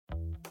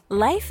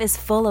Life is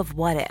full of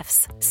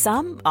what-ifs.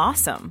 Some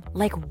awesome,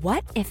 like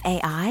what if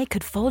AI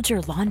could fold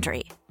your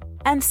laundry?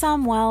 And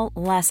some, well,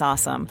 less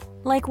awesome,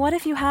 like what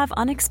if you have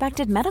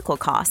unexpected medical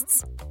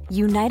costs?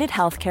 United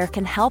Healthcare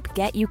can help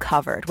get you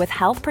covered with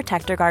Health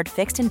Protector Guard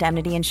fixed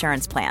indemnity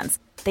insurance plans.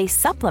 They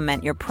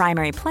supplement your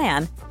primary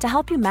plan to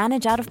help you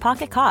manage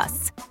out-of-pocket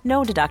costs.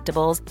 No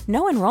deductibles,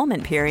 no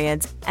enrollment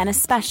periods, and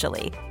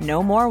especially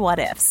no more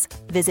what-ifs.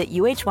 Visit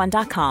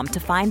uh1.com to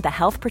find the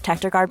Health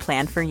Protector Guard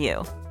plan for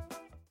you.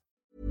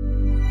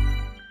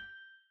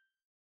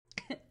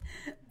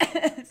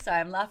 Sorry,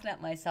 I'm laughing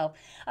at myself.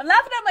 I'm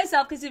laughing at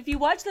myself because if you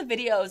watch the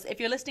videos, if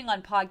you're listening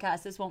on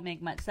podcasts, this won't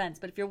make much sense.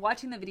 But if you're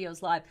watching the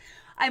videos live,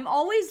 I'm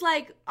always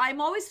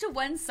to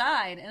one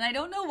side. And I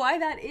don't know why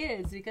that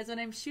is, because when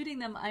I'm shooting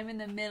them, I'm in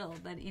the middle.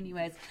 But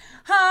anyways,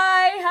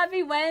 hi,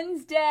 happy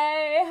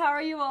Wednesday. How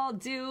are you all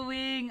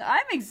doing?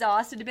 I'm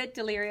exhausted, a bit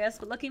delirious,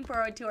 but looking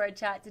forward to our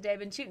chat today. I've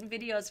been shooting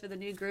videos for the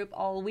new group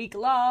all week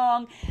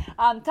long.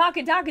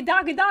 Talking.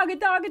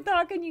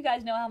 You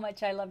guys know how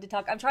much I love to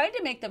talk. I'm trying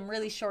to make them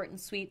really short and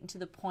sweet and to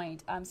the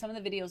point. Some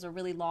of the videos are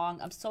really long.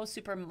 I'm so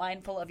super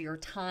mindful of your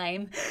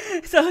time.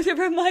 I'm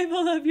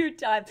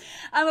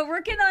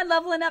working on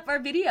leveling up our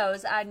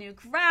videos, new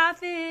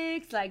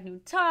graphics, like new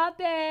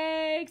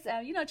topics,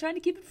 trying to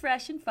keep it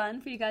fresh and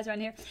fun for you guys around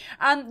here.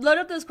 Load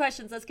up those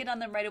questions. Let's get on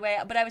them right away.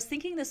 But I was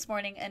thinking this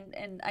morning,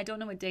 and I don't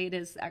know what day it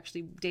is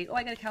actually. Oh,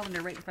 I got a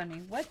calendar right in front of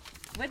me.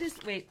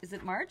 Is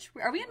it March?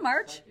 Are we in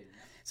March?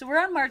 So we're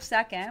on March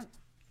 2nd.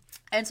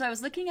 And so I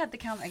was looking at the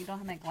calendar. I don't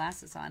have my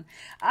glasses on.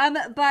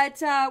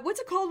 But what's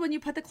it called when you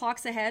put the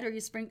clocks ahead or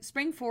you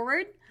spring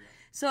forward?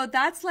 So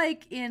that's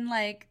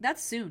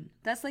that's soon.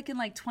 That's like in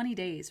 20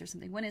 days or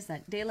something. When is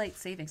that? Daylight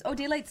savings. Oh,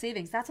 daylight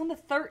savings. That's on the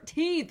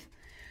 13th.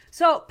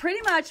 So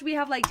pretty much we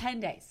have 10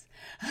 days.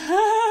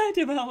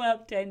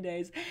 Develop 10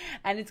 days.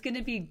 And it's going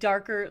to be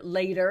darker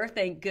later,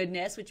 thank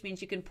goodness, which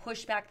means you can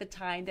push back the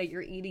time that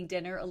you're eating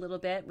dinner a little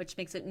bit, which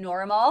makes it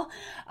normal,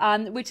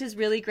 which is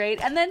really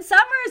great. And then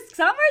summer's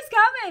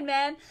coming,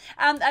 man.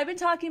 I've been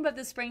talking about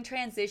the spring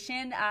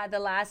transition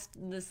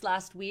this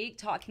last week,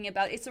 talking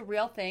about it's a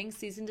real thing,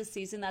 season to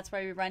season. That's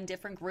why we run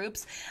different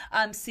groups.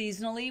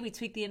 Seasonally, we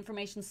tweak the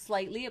information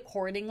slightly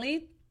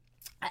accordingly.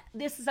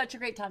 This is such a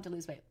great time to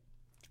lose weight.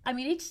 I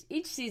mean,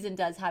 each season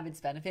does have its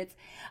benefits,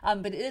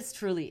 but it is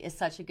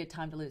such a good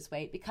time to lose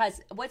weight,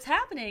 because what's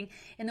happening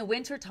in the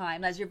winter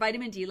time as your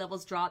vitamin D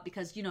levels drop,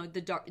 because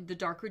the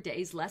darker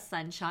days, less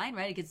sunshine,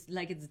 right?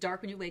 It's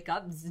dark when you wake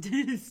up.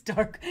 It's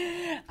dark.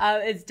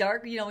 It's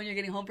dark, when you're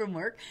getting home from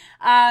work.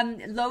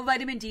 Low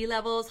vitamin D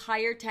levels,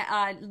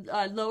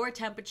 lower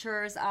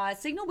temperatures,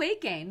 signal weight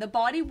gain. The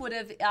body would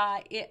have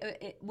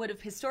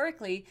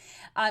historically,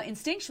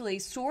 instinctually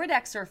stored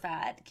extra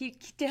fat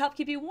to help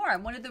keep you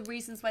warm. One of the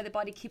reasons why the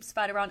body keeps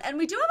fat around. And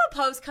we do have a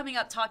post coming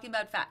up talking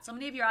about fat. So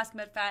many of you are asking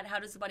about fat. How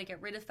does the body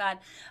get rid of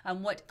fat?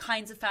 What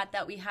kinds of fat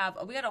that we have?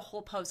 We got a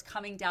whole post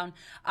coming down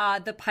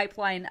the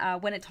pipeline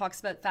when it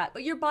talks about fat.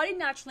 But your body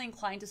naturally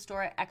inclined to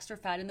store extra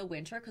fat in the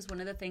winter, because one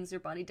of the things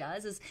your body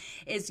does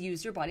is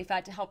use your body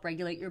fat to help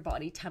regulate your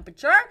body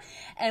temperature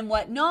and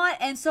whatnot.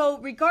 And so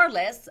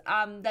regardless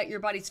that your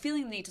body's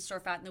feeling the need to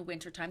store fat in the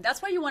winter time,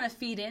 that's why you want to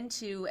feed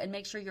into and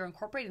make sure you're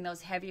incorporating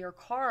those heavier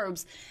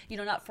carbs,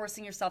 not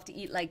forcing yourself to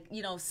eat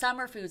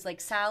summer foods like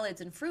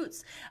salads and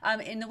fruits.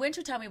 In the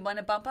wintertime, we want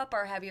to bump up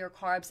our heavier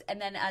carbs,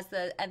 and then as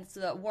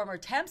the warmer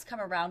temps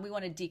come around, we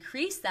want to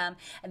decrease them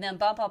and then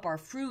bump up our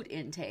fruit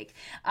intake.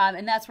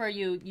 And that's where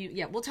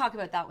we'll talk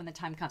about that when the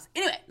time comes.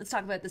 Anyway, let's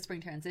talk about the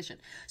spring transition.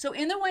 So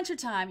in the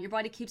wintertime, your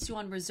body keeps you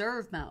on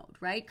reserve mode,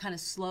 right? Kind of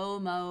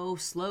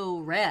slow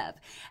rev.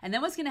 And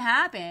then what's going to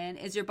happen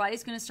is your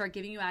body's going to start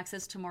giving you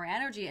access to more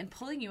energy and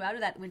pulling you out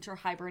of that winter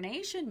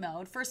hibernation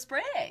mode for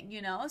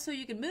spring, so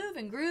you can move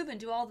and groove and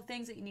do all the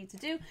things that you need to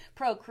do,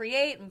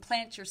 procreate and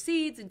plant your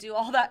seeds and do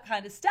all that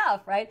kind of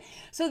stuff, right?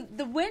 So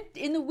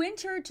in the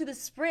winter to the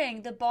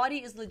spring, the body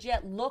is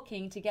legit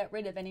looking to get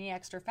rid of any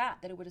extra fat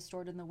that it would have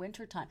stored in the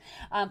winter time,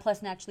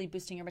 plus naturally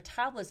boosting your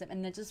metabolism.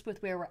 And then just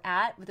with where we're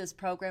at with this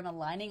program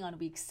aligning on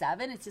week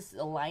 7, it's just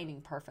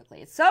aligning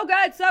perfectly. It's so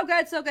good.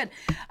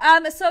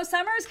 So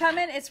summer is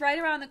coming. It's right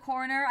around the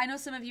corner. I know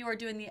some of you are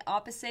doing the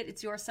opposite.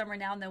 It's your summer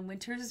now and then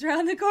winter is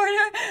around the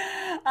corner.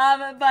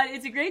 But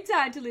it's a great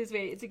time to lose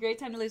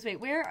weight.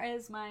 Where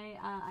is my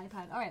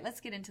iPad? All right, let's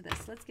get into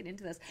this.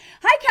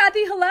 Hi,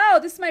 Kathy. Hello.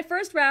 This is my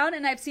first round,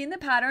 and I've seen the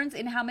patterns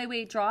in how my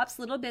weight drops,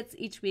 little bits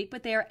each week,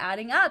 but they are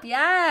adding up.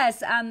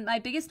 Yes. My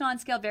biggest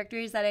non-scale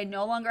victory is that I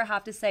no longer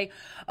have to say,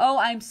 oh,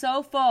 I'm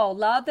so full.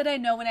 Love that I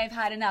know when I've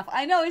had enough.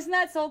 I know. Isn't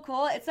that so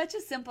cool? It's such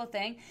a simple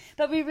thing,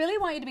 but we really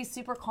want you to be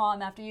super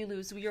calm after you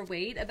lose your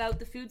weight about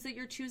the foods that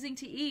you're choosing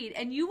to eat,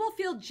 and you will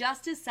feel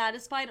just as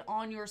satisfied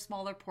on your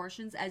smaller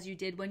portions as you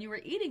did when you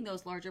were eating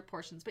those larger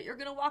portions, but you're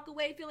going to walk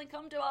away feeling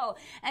comfortable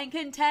and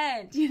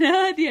content,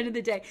 at the end of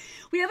the day.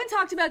 We haven't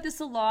talked about this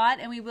a lot,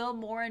 and we will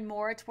more and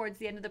more towards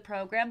the end of the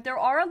program. There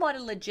are a lot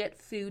of legit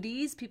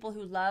foodies, people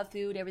who love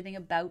food, everything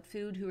about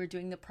food, who are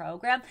doing the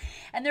program.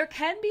 And there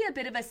can be a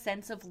bit of a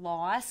sense of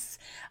loss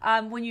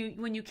when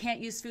you can't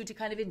use food to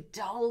kind of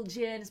indulge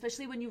in,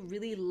 especially when you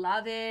really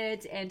love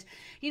it. And,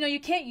 you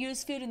can't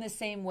use food in the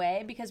same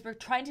way because we're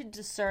trying to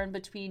discern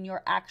between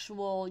your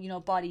actual,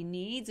 body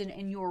needs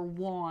and your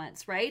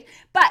wants, right?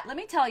 But let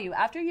me tell you,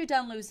 after you're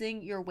done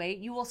losing your weight,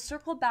 you will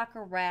circle back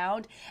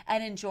around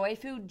and enjoy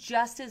food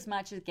just as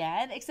much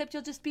again, except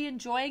you'll just be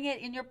enjoying it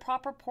in your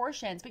proper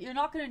portions. But you're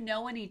not going to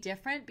know any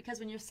different because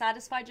when you're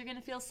satisfied, you're going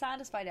to feel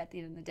satisfied at the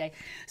end of the day.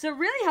 So it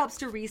really helps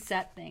to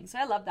reset things. So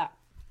I love that.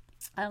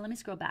 Let me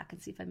scroll back and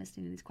see if I missed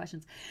any of these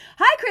questions.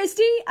 Hi,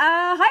 Christy.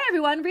 Hi,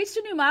 everyone. Reached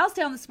a new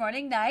milestone this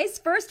morning. Nice.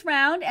 First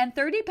round and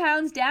 30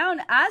 pounds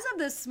down as of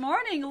this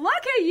morning. Look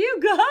at you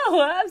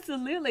go.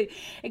 Absolutely.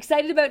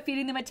 Excited about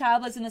feeding the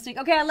metabolism this week.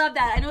 Okay, I love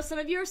that. I know some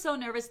of you are so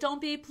nervous.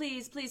 Don't be.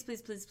 Please, please,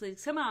 please, please,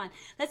 please. Come on.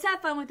 Let's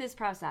have fun with this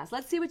process.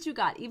 Let's see what you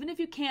got. Even if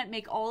you can't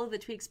make all of the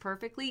tweaks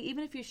perfectly,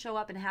 even if you show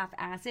up and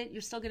half-ass it,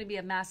 you're still going to be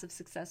a massive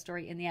success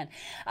story in the end.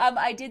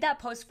 I did that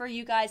post for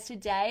you guys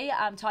today.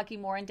 I'm talking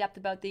more in depth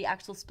about the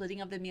actual splitting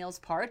of the meals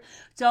part.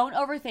 Don't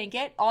overthink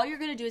it. All you're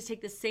going to do is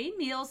take the same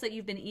meals that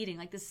you've been eating,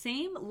 like the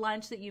same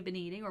lunch that you've been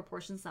eating or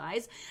portion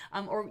size,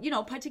 or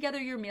put together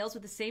your meals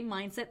with the same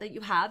mindset that you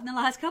have in the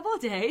last couple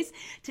of days.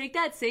 Take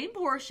that same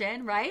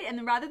portion, right? And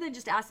then rather than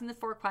just asking the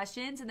 4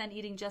 questions and then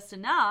eating just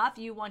enough,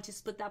 you want to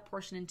split that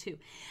portion in 2.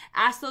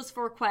 Ask those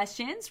 4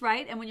 questions,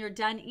 right? And when you're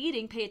done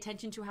eating, pay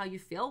attention to how you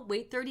feel.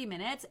 Wait 30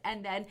 minutes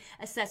and then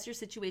assess your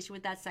situation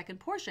with that second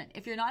portion.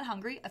 If you're not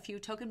hungry, a few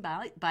token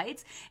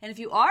bites. And if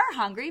you are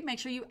hungry, make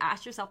sure you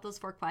ask yourself those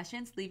 4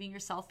 questions, leaving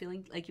yourself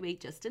feeling like you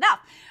ate just enough,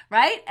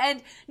 right?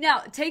 And now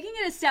taking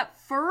it a step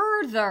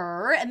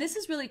further, and this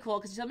is really cool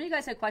because some of you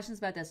guys had questions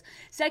about this.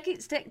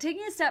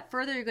 Taking a step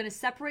further, you're going to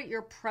separate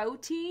your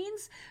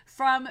proteins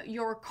from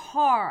your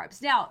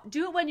carbs. Now,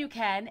 do it when you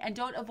can, and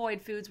don't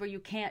avoid foods where you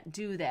can't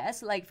do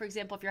this. Like, for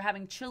example, if you're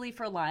having chili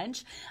for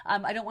lunch,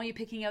 I don't want you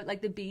picking out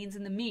like the beans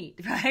and the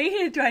meat,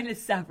 right? Trying to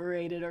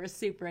separate it or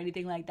soup or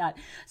anything like that.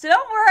 So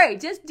don't worry,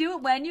 just do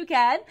it when you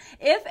can,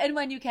 if and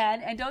when you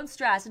can, and don't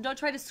stress. And don't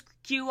try to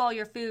skew all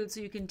your food so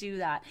you can do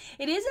that.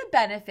 It is a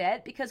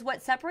benefit because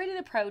what separating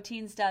the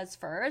proteins does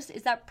first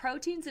is that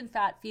proteins and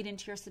fat feed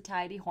into your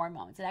satiety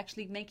hormones and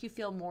actually make you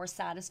feel more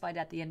satisfied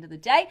at the end of the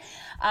day.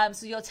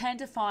 So you'll tend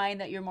to find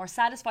that you're more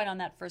satisfied on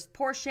that first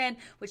portion,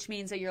 which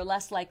means that you're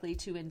less likely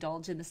to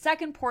indulge in the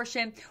second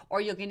portion,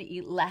 or you're going to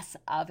eat less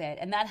of it.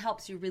 And that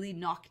helps you really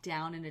knock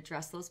down and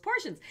address those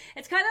portions.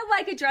 It's kind of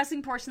like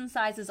addressing portion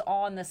sizes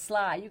on the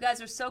sly. You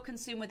guys are so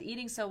consumed with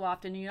eating so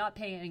often and you're not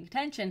paying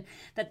attention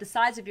that the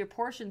size of your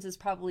portions is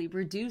probably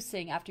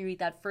reducing after you eat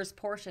that first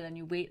portion and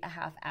you wait a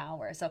half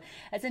hour. So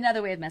that's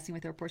another way of messing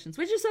with your portions,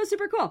 which is so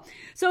super cool.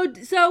 So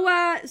play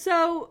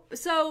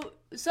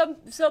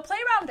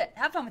around with it.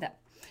 Have fun with it.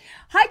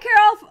 Hi,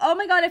 Carol. Oh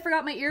my God, I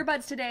forgot my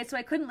earbuds today, so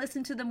I couldn't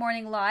listen to the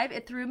morning live.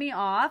 It threw me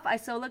off. I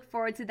so look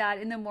forward to that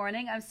in the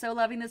morning. I'm so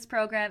loving this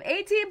program.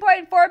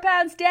 18.4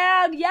 pounds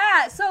down.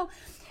 Yeah. So,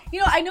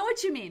 I know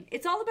what you mean.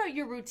 It's all about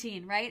your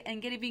routine, right?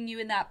 And getting you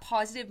in that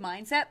positive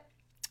mindset.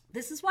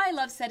 This is why I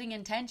love setting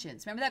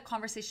intentions. Remember that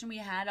conversation we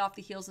had off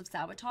the heels of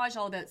sabotage,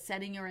 all about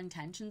setting your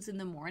intentions in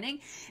the morning?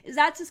 Is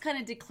that just kind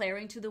of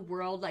declaring to the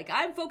world, like,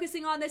 I'm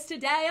focusing on this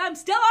today, I'm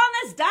still on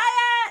this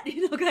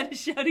diet, kind of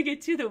shouting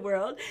it to the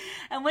world.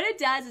 And what it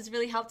does is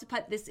really help to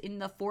put this in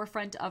the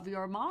forefront of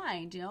your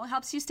mind, it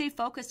helps you stay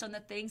focused on the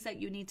things that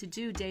you need to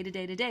do day to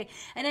day to day.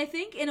 And I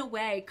think in a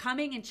way,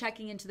 coming and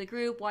checking into the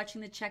group,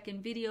 watching the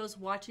check-in videos,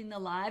 watching the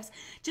lives,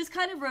 just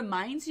kind of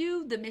reminds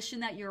you the mission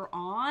that you're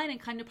on and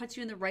kind of puts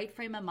you in the right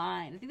frame of mind.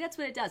 I think that's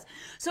what it does.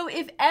 So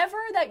if ever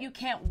that you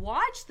can't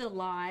watch the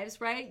lives,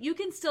 right, you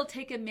can still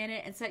take a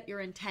minute and set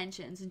your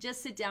intentions and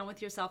just sit down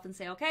with yourself and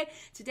say, okay,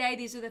 today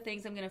these are the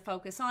things I'm going to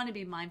focus on and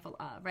be mindful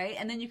of, right?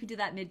 And then you can do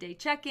that midday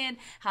check-in.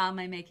 How am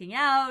I making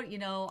out,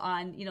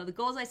 on, the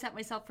goals I set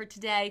myself for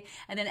today?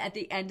 And then at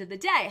the end of the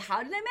day,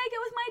 how did I make it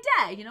with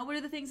my day? What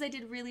are the things I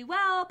did really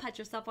well? Pat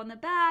yourself on the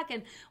back.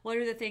 And what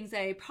are the things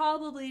I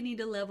probably need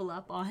to level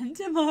up on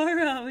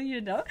tomorrow,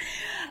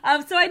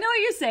 So I know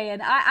what you're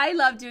saying. I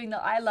love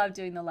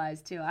doing the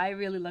lives too. I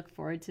really look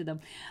forward to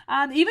them.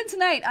 Even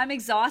tonight, I'm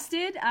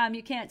exhausted.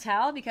 You can't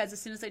tell because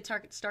as soon as I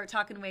start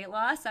talking weight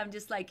loss, I'm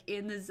just like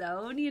in the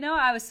zone.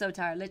 I was so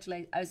tired.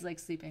 Literally, I was like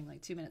sleeping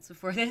like 2 minutes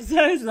before this.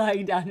 I was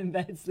lying down in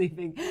bed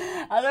sleeping.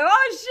 I was like,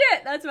 oh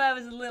shit, that's why I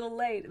was a little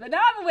late. But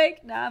now I'm awake.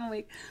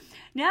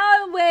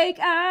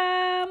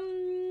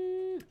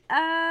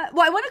 I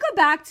want to go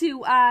back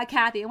to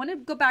Kathy. I want to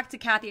go back to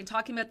Kathy and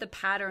talking about the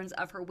patterns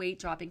of her weight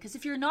dropping. Because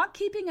if you're not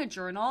keeping a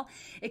journal,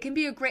 it can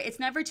be it's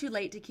never too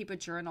late to keep a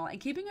journal. And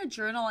keeping a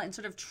journal and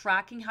sort of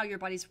tracking how your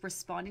body's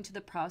responding to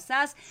the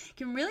process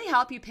can really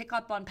help you pick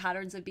up on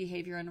patterns of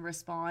behavior and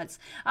response.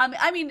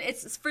 I mean,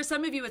 it's for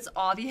some of you, it's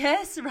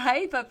obvious,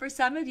 right? But for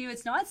some of you,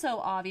 it's not so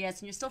obvious.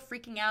 And you're still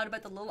freaking out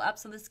about the little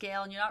ups on the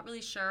scale and you're not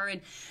really sure.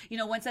 And,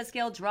 once that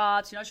scale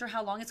drops, you're not sure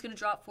how long it's going to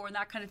drop for and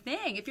that kind of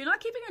thing. If you're not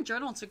keeping a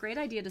journal, it's a great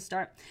idea to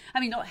start. I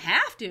mean, you don't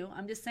have to.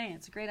 I'm just saying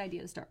it's a great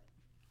idea to start.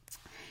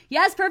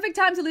 Yes, perfect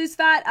time to lose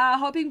fat.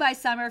 Hoping by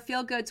summer,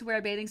 feel good to wear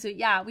a bathing suit.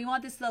 Yeah, we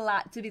want this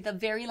to be the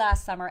very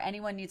last summer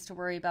anyone needs to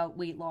worry about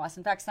weight loss.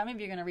 In fact, some of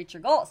you are going to reach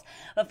your goals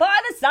before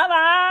the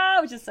summer,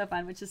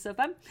 which is so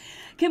fun.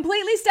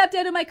 Completely stepped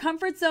out of my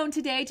comfort zone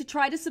today to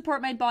try to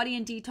support my body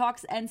in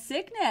detox and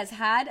sickness.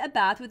 Had a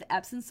bath with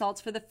Epsom salts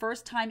for the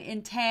first time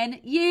in 10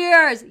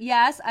 years.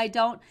 Yes, I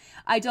don't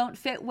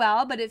fit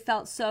well, but it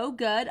felt so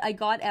good. I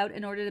got out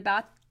and ordered a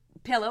bath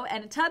pillow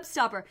and a tub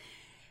stopper.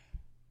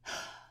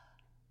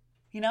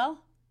 You know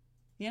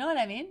what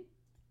I mean?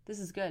 This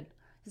is good.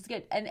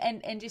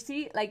 And you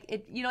see, like,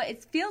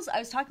 it feels, I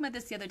was talking about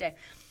this the other day.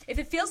 If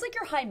it feels like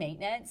you're high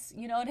maintenance,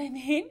 you know what I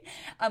mean?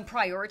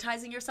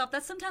 Prioritizing yourself,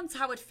 that's sometimes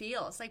how it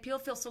feels. Like, people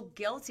feel so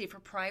guilty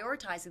for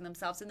prioritizing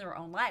themselves in their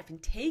own life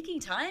and taking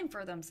time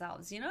for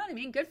themselves. You know what I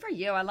mean? Good for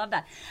you. I love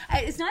that.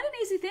 It's not an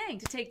easy thing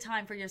to take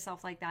time for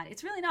yourself like that.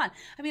 It's really not.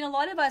 I mean, a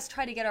lot of us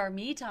try to get our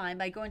me time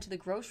by going to the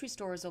grocery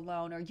stores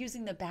alone or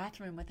using the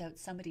bathroom without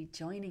somebody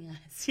joining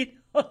us.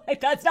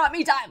 Like, that's not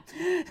me time.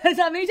 That's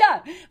not me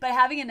time. But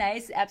having a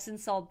nice Epsom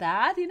salt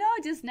bath,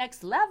 just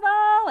next level.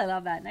 I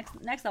love that.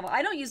 Next level.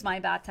 I don't use my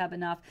bathtub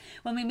enough.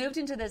 When we moved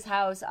into this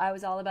house, I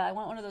was all about, I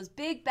want one of those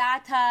big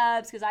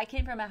bathtubs, because I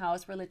came from a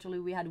house where literally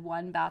we had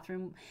one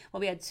bathroom. Well,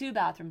 we had two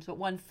bathrooms, but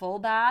one full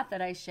bath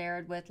that I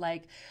shared with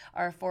like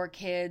our 4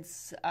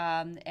 kids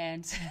and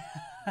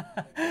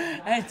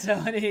and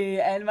Tony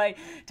and my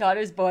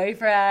daughter's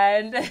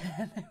boyfriend. There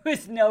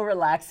was no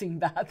relaxing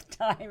bath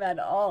time at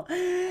all.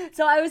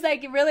 So I was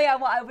like, really, I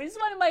just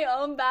wanted my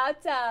own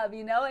bathtub,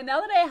 And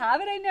now that I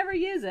have it, I never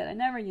use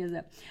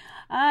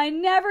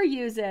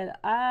it.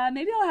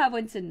 Maybe I'll have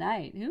one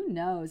tonight. Who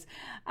knows?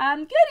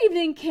 Good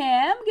evening,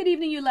 Kim. Good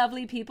evening, you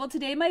lovely people.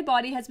 Today, my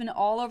body has been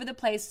all over the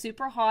place.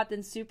 Super hot,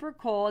 then super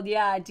cold.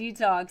 Yeah,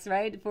 detox,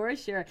 right? For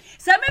sure.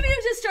 Some of you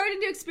are just starting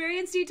to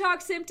experience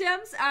detox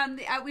symptoms.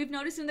 We've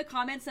noticed in the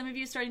comments, some of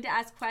you are starting to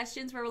ask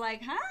questions where we're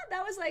like,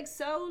 that was like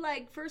so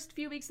like first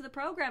few weeks of the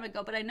program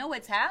ago, but I know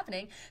what's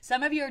happening.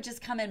 Some of you are just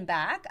coming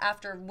back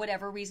after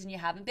whatever reason you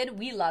haven't been.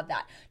 We love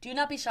that. Do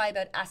not be shy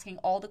about asking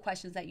all the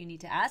questions that you need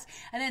to ask.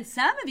 And then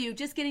some of you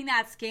just getting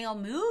that scale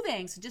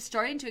moving, so just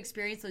starting to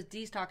experience those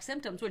detox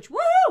symptoms, which, woo!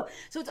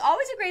 So it's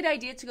always a great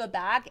idea to go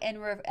back and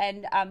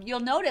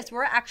you'll notice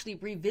we're actually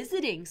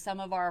revisiting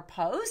some of our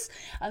posts.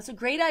 So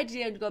great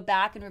idea to go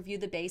back and review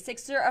the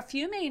basics. There are a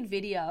few main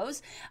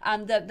videos.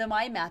 The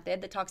My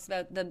Method that talks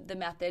about the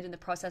method and the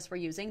process we're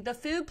using. The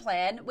food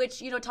plan,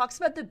 which talks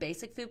about the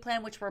basic food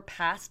plan, which we're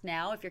past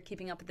now if you're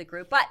keeping up with the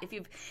group. But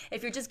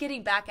if you're just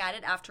getting back at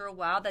it after a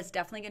while, that's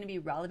definitely going to be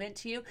relevant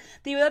to you.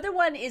 The other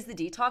one is the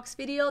detox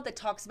video that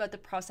talks about the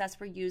process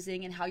we're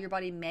using and how your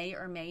body may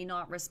or may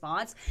not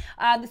respond.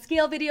 The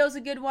scale video is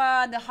a good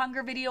one. The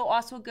hunger video,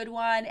 also a good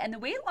one. And the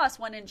weight loss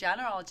one in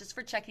general, just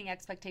for checking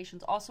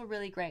expectations, also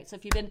really great. So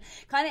if you've been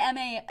kind of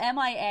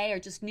MIA or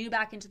just new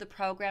back into the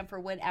program for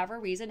whatever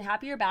reason,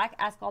 happy you're back.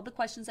 Ask all the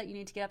questions that you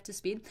need to get up to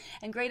speed.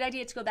 And great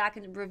idea to go back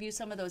and review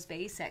some of those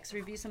basics.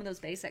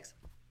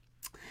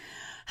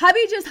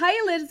 Hi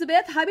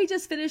Elizabeth. Hubby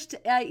just finished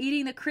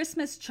eating the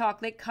Christmas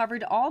chocolate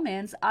covered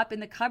almonds up in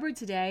the cupboard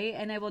today,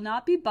 and I will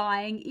not be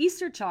buying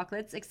Easter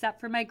chocolates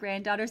except for my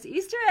granddaughter's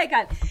Easter egg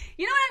hunt.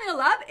 You know what I'm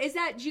gonna love is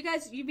that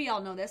you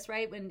all know this,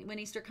 right? When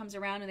Easter comes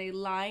around and they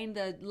line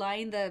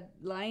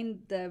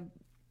the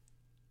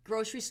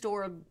grocery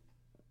store,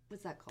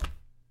 what's that called?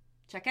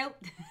 Checkout.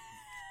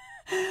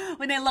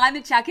 When they line the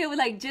checkout with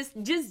like just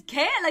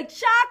like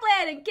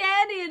chocolate and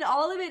candy and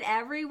all of it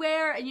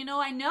everywhere. And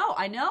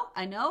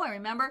I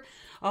remember,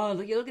 oh,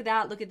 look at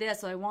that, look at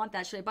this. So I want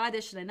that. Should I buy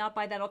this? Should I not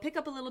buy that? I'll pick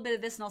up a little bit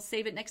of this and I'll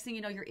save it. Next thing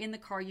you know, you're in the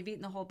car, you've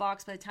eaten the whole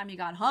box by the time you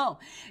got home.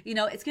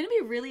 It's going to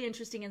be really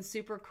interesting and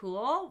super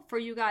cool for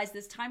you guys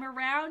this time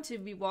around to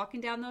be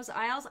walking down those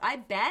aisles. I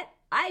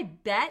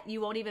bet you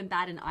won't even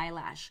bat an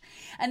eyelash.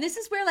 And this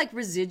is where like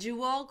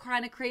residual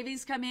kind of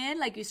cravings come in.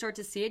 Like you start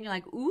to see it and you're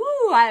like,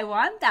 ooh, I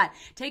want that.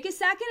 Take a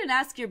second and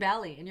ask your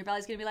belly. And your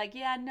belly's going to be like,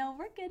 yeah, no,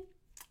 we're good.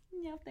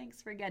 No,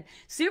 thanks, we're good.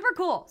 Super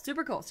cool.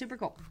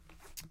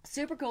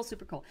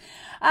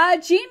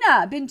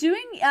 Gina, been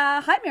doing,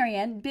 hi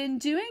Marianne,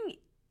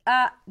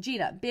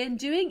 Gina, been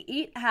doing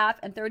eat half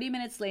and 30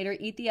 minutes later,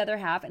 eat the other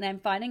half. And I'm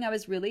finding I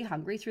was really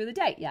hungry through the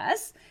day.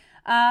 Yes.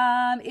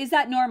 Is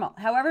that normal?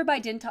 However, by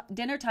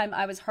dinner time,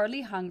 I was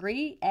hardly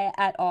hungry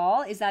at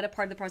all. Is that a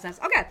part of the process?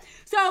 Okay,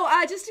 so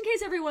just in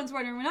case everyone's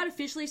wondering, we're not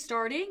officially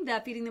starting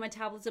the feeding the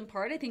metabolism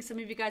part. I think some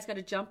of you guys got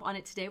to jump on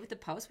it today with the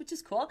post, which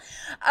is cool.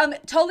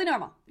 Totally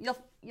normal.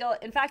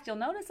 In fact, you'll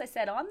notice I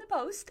said on the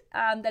post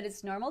that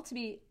it's normal to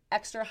be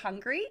extra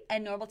hungry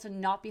and normal to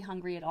not be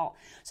hungry at all.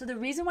 So the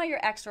reason why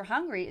you're extra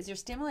hungry is you're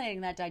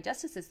stimulating that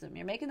digestive system.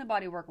 You're making the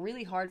body work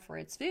really hard for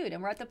its food.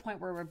 And we're at the point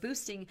where we're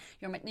boosting,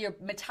 your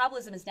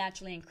metabolism is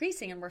naturally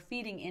increasing and we're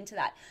feeding into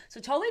that.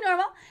 So totally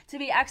normal to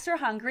be extra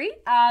hungry.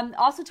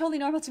 Also totally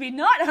normal to be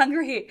not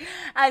hungry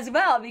as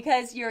well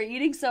because you're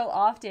eating so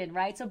often,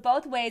 right? So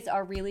both ways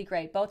are really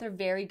great. Both are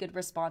very good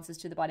responses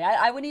to the body.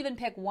 I wouldn't even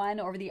pick one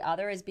over the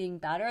other as being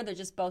better. They're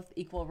just both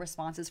equal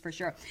responses for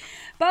sure.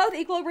 Both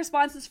equal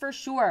responses for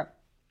sure.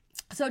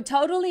 So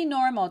totally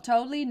normal,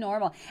 totally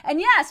normal. And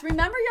yes,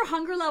 remember your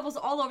hunger levels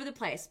all over the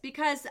place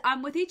because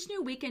with each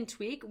new week and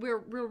tweak, we're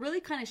really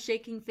kind of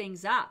shaking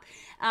things up.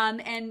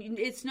 And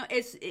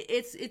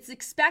it's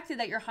expected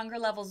that your hunger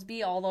levels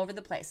be all over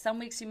the place. Some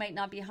weeks you might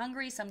not be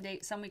hungry. Some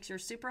weeks you're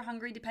super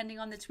hungry depending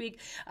on the tweak.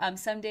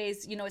 Some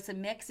days, it's a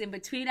mix in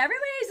between.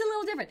 Everybody's a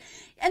little different.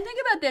 And think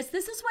about this.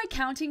 This is why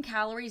counting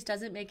calories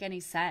doesn't make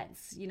any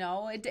sense.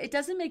 It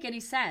doesn't make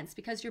any sense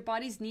because your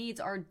body's needs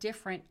are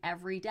different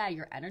every day.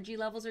 Your energy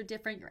levels are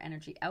different. Your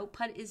energy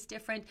output is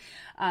different.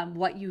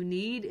 What you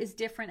need is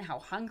different. How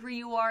hungry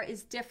you are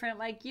is different.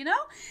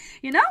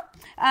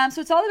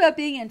 So it's all about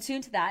being in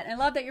tune to that. And I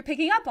love that you're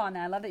picking up on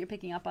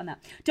that.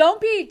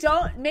 Don't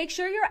make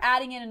sure you're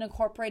adding in and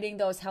incorporating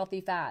those healthy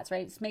fats,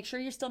 right? Just make sure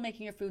you're still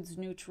making your foods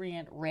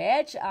nutrient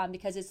rich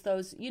because it's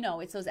those,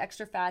 it's those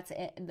extra fats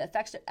and the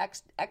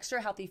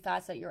extra healthy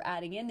fats that you're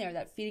adding in there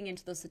that feeding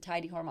into those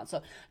satiety hormones.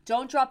 So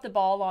don't drop the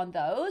ball on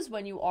those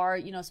when you are,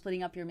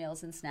 splitting up your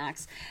meals and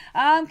snacks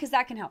because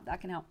that can help.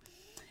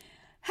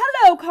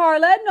 Hello,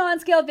 Carla.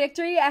 Non-scale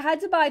victory. I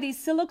had to buy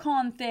these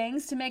silicone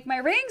things to make my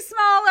rings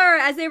smaller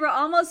as they were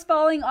almost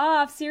falling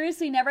off.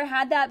 Seriously, never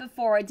had that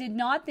before. I did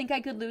not think I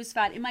could lose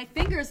fat in my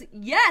fingers.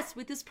 Yes,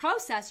 with this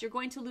process, you're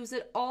going to lose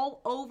it all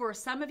over.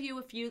 Some of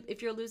you,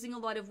 if you're losing a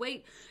lot of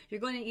weight,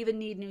 you're going to even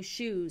need new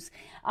shoes.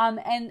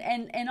 And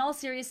in all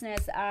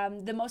seriousness,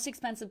 the most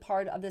expensive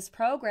part of this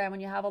program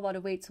when you have a lot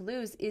of weight to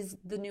lose is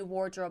the new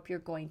wardrobe you're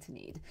going to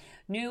need.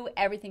 New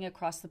everything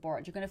across the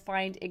board. You're going to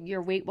find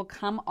your weight will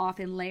come off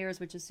in layers,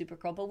 which is super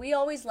cool. But we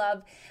always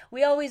love,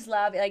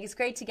 like it's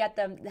great to get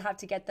them,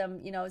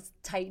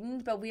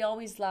 tightened, but we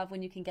always love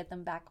when you can get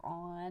them back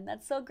on.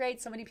 That's so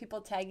great. So many people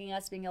tagging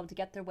us being able to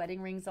get their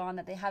wedding rings on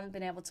that they haven't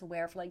been able to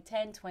wear for like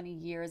 10, 20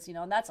 years,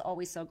 and that's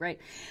always so great.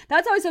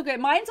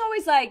 Mine's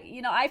always like,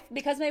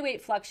 because my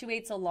weight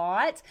fluctuates a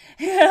lot,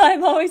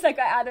 I'm always like,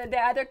 they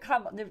either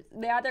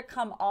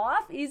come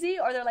off easy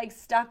or they're like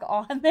stuck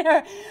on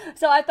there.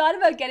 So I thought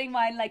about getting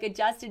mine like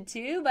adjusted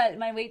too, but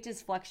my weight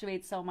just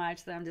fluctuates so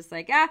much that I'm just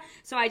like,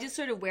 So I just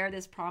sort of wear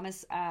this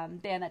Promise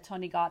band that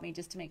Tony got me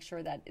just to make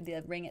sure that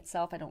the ring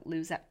itself, I don't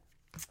lose it.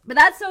 But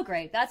that's so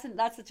great. That's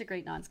such a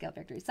great non-scale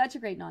victory. Such a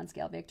great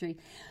non-scale victory.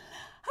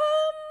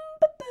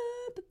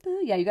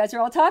 Yeah, you guys are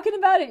all talking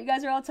about it.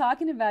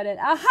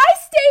 Hi,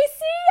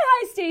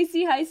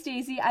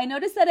 Stacy. I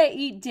noticed that I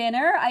eat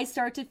dinner. I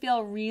start to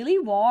feel really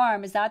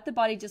warm. Is that the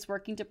body just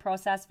working to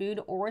process food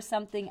or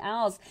something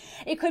else?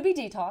 It could be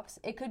detox.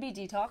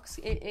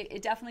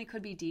 It definitely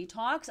could be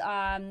detox.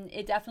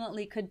 It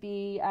definitely could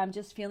be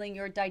just feeling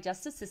your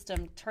digestive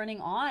system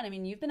turning on. I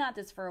mean, you've been at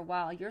this for a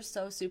while. You're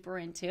so super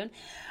in tune.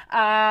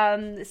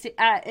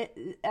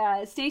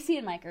 Stacy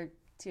and Mike are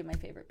two of my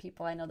favorite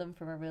people. I know them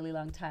from a really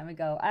long time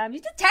ago. You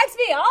just text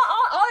me.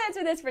 I'll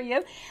answer this for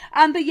you.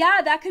 But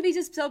yeah, that could be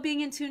just so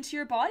being in tune to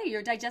your body.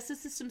 Your digestive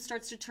system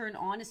starts to turn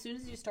on as soon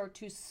as you start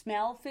to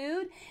smell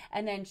food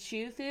and then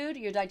chew food.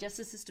 Your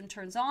digestive system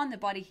turns on. The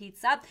body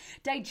heats up.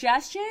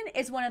 Digestion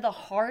is one of the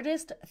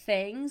hardest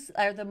things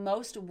or the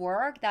most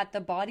work that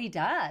the body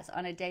does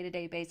on a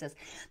day-to-day basis.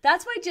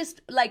 That's why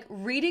just like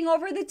reading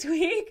over the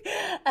tweak,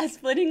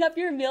 splitting up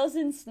your meals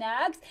and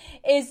snacks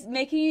is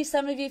making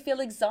some of you feel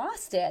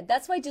exhausted.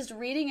 That's why just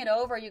reading it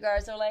over, you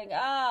guys are like,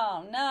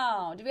 oh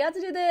no, do we have to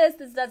do this?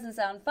 This doesn't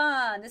sound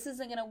fun. This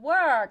isn't going to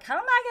work. How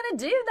am I going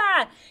to do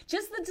that?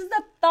 Just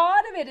the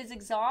thought of it is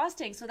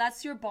exhausting. So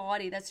that's your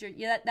body. That's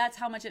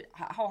how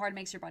hard it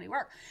makes your body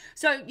work.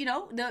 So,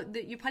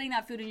 you're putting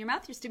that food in your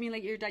mouth, you're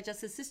stimulating your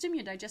digestive system.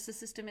 Your digestive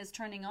system is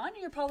turning on and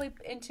you're probably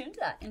in tune to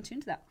that.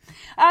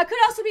 Could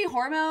also be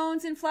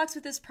hormones in flux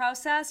with this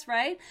process,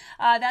 right?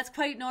 That's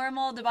quite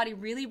normal. The body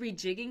really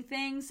rejigging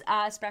things,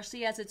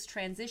 especially as it's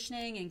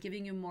transitioning and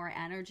giving you more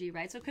energy,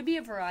 right? So it could be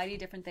a variety of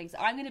different things.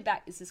 I'm going to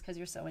back this is because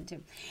you're so in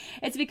tune.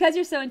 It's because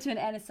you're so in tune,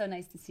 and it's so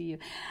nice to see you.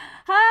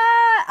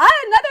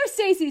 Another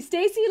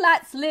Stacy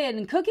Latz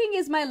Lynn. Cooking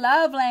is my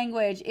love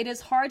language. It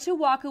is hard to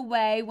walk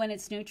away when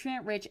it's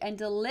nutrient rich and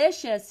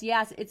delicious.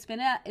 Yes, it's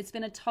been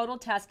a total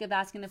task of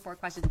asking the 4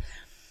 questions.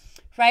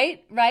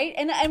 Right?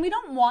 And we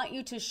don't want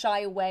you to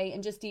shy away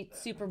and just eat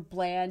super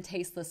bland,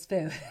 tasteless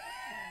food.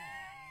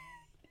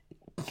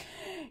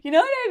 You know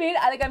what I mean?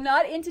 I'm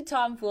not into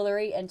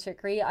tomfoolery and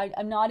trickery.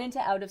 I'm not into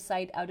out of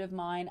sight, out of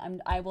mind.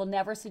 I will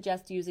never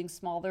suggest using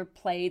smaller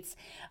plates,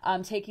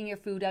 taking your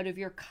food out of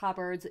your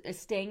cupboards,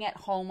 staying at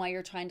home while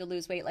you're trying to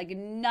lose weight. Like,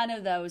 none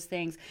of those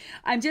things.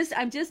 I'm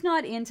just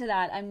not into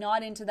that. I'm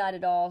not into that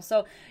at all.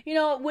 So,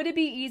 would it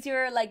be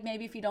easier, like,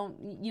 maybe if you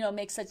don't,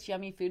 make such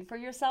yummy food for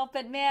yourself?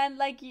 But man,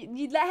 like, hey, we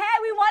want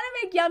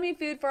to make yummy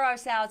food for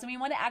ourselves, and we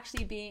want to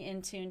actually be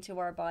in tune to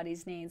our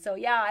body's needs. So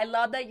yeah, I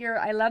love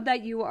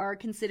that you are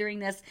considering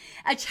this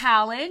a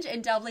challenge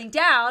and doubling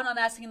down on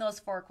asking those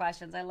 4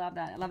 questions. I love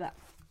that.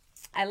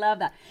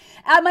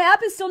 My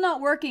app is still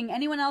not working.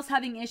 Anyone else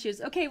having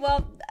issues? Okay,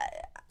 well,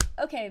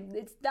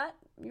 it's that.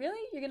 Really?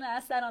 You're going to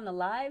ask that on the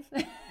live?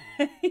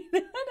 You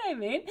know what I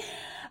mean?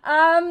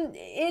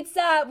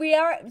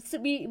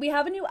 We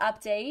have a new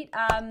update.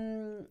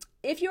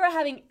 If you are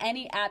having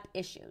any app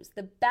issues,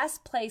 the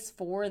best place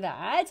for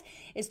that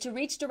is to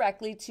reach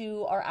directly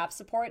to our app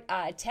support,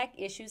 tech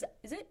issues.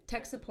 Is it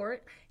tech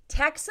support?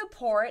 Tech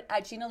support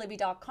at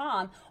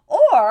GinaLibby.com,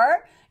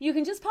 or you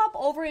can just pop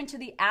over into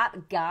the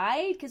app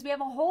guide, because we have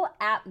a whole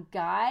app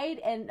guide,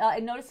 and I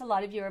noticed a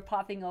lot of you are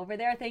popping over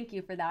there. Thank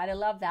you for that. I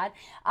love that.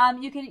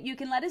 You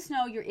can let us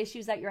know your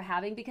issues that you're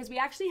having, because we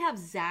actually have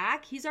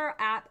Zach. He's our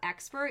app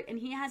expert, and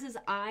he has his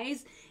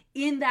eyes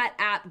in that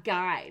app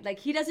guide. Like,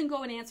 he doesn't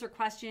go and answer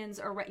questions,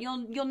 or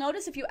you'll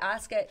notice if you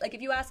ask it, like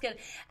if you ask an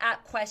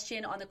app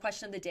question on the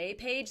question of the day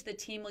page, the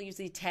team will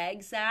usually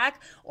tag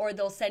Zach, or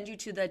they'll send you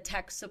to the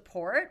tech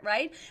support,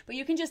 right? But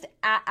you can just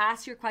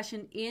ask your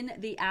question in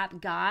the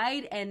app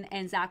guide,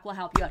 and Zach will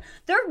help you out.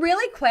 They're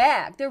really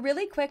quick. They're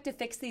really quick to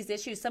fix these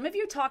issues. Some of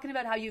you are talking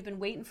about how you've been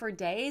waiting for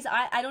days.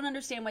 I don't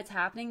understand what's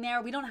happening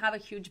there. We don't have a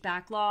huge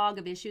backlog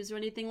of issues or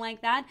anything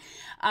like that.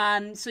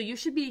 So you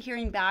should be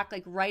hearing back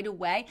like right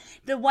away.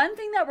 The one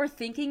thing that we're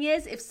thinking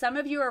is, if some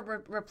of you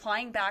are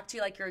replying back to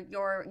like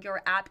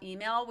your app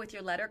email with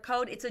your letter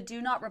code, it's a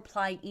do not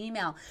reply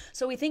email.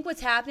 So we think what's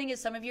happening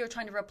is some of you are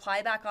trying to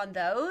reply back on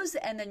those,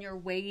 and then you're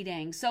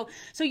waiting. So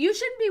you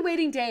shouldn't be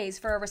waiting days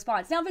for a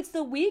response. Now, if it's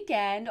the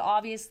weekend,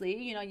 obviously,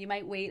 you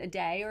might wait a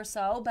day or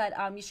so, but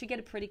you should get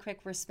a pretty quick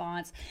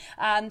response.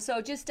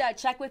 So just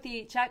check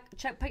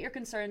put your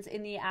concerns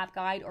in the app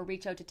guide, or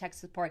reach out to tech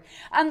support.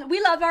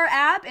 We love our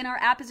app, and our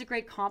app is a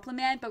great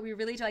compliment, but we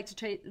really like to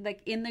try,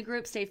 like, in the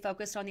group, stay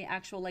focused on the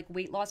actual like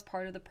weight loss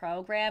part of the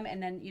program.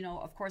 And then,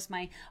 of course,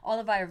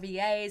 all of our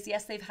VAs,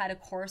 yes, they've had a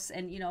course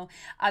and,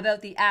 about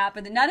the app,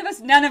 and none of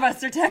us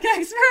are tech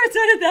experts. Put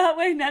it that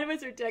way. None of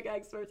us are tech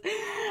experts.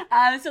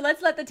 So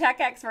let's let the tech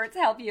experts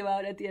help you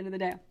out at the end of the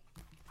day.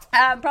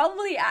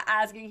 Probably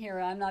asking here,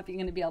 I'm not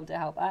going to be able to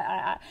help.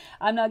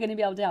 I'm not going to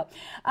be able to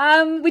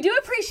help. We do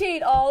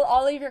appreciate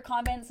all of your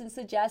comments and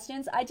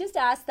suggestions. I just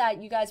ask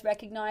that you guys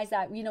recognize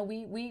that,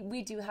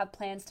 we do have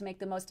plans to make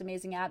the most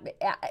amazing app.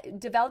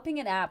 Developing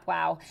an app,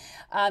 wow,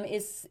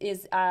 is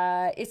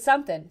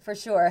something for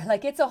sure.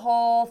 Like, it's a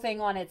whole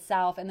thing on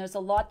itself, and there's a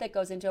lot that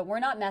goes into it. We're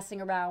not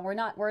messing around.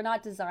 We're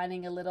not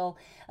designing a little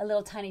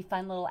tiny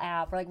fun little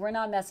app. We're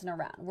not messing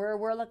around.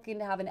 We're looking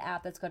to have an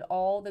app that's got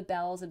all the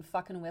bells and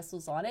fucking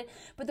whistles on it.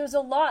 But there's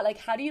a lot, like,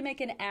 how do you make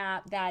an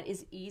app that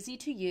is easy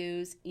to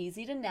use,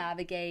 easy to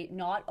navigate,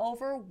 not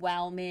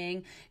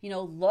overwhelming,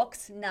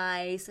 looks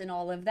nice and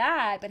all of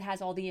that, but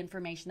has all the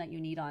information that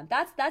you need on.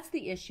 That's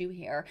the issue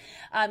here.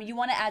 You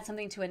want to add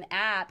something to an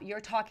app,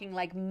 you're talking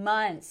like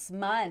months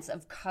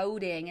of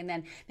coding, and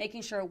then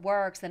making sure it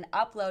works, then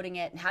uploading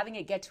it and having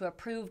it get to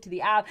approved to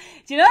the app.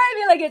 Do you know what I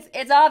mean? Like,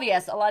 it's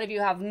obvious. A lot of you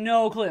have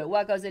no clue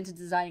what goes into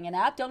designing an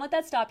app. Don't let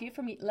that stop you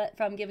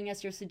from giving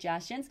us your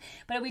suggestions.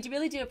 But we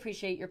really do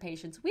appreciate your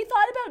patience. We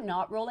thought about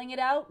not rolling it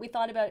out. We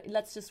thought about,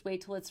 let's just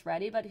wait till it's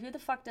ready. But who the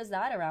fuck does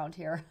that around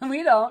here?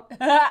 We don't. We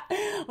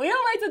don't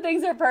wait till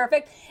things are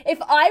perfect.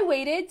 If I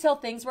waited till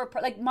things were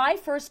like my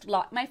first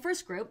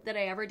group that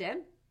I ever did,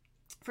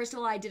 first of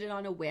all, I did it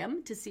on a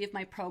whim to see if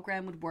my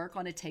program would work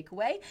on a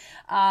takeaway.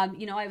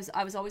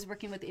 I was always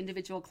working with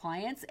individual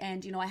clients,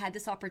 and I had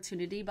this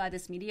opportunity by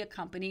this media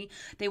company.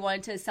 They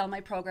wanted to sell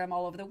my program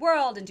all over the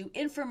world and do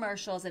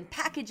infomercials and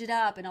package it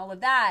up and all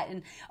of that,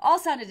 and all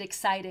sounded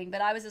exciting.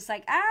 But I was just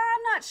like,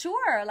 I'm not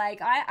sure.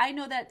 Like, I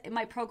know that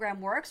my program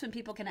works when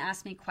people can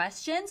ask me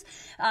questions,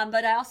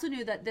 but I also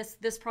knew that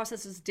this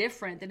process is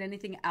different than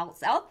anything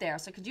else out there.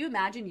 So could you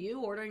imagine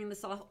you ordering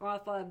this off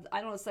of,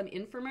 I don't know, some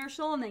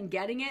infomercial, and then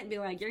getting it and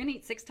being like, you're gonna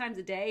eat 6 times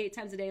a day, 8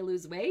 times a day,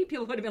 lose weight?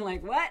 People would have been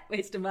like, what?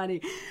 Waste of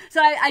money.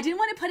 So I didn't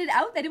want to put it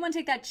out. I didn't want to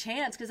take that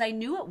chance, because I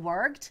knew it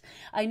worked.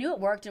 I knew it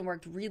worked, and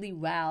worked really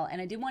well.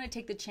 And I didn't want to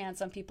take the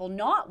chance on people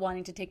not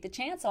wanting to take the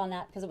chance on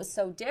that, because it was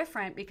so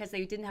different, because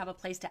they didn't have a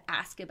place to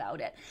ask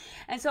about it.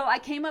 And so I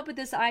came up with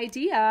this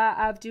idea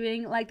of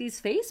doing like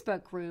these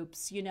Facebook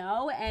groups, you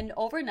know, and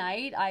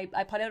overnight I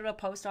put out a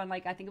post on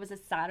like, I think it was a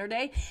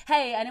Saturday.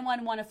 Hey,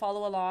 anyone want to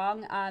follow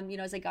along, you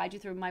know, as I guide you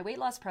through my weight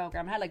loss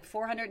program? I had like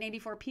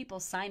 484 people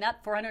sign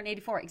up,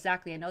 484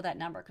 exactly. I know that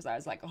number because I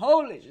was like,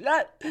 holy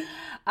shit.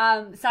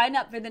 Sign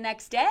up for the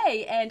next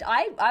day. And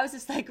I was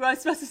just like, well, I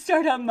was supposed to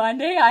start on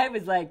Monday. I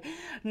was like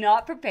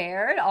not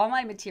prepared. All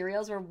my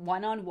materials were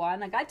one-on-one.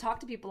 Like I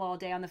talked to people all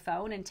day on the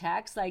phone and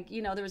text, like,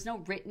 you know, there was no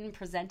written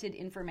presented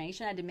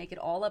information. I had to make it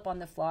all up on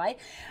the fly,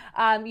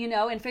 you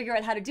know, and figure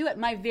out how to do it.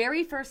 My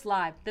very first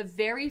live, the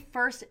very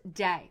first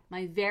day,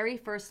 my very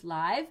first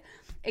live,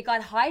 it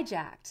got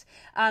hijacked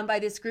by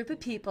this group of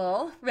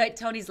people, right?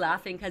 Tony's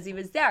laughing because he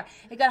was there.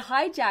 It got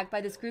hijacked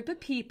by this group of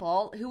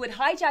people who would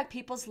hijack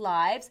people's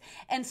lives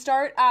and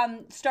start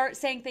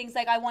saying things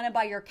like, I want to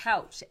buy your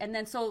couch. And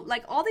then so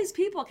like all these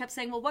people kept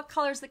saying, well, what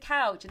color's the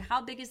couch and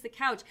how big is the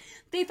couch?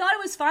 They thought it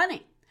was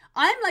funny.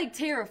 I'm like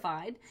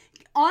terrified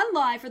on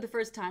live for the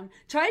first time,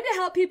 trying to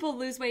help people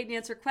lose weight and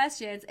answer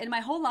questions, and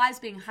my whole live's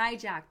being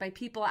hijacked by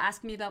people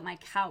asking me about my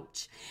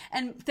couch.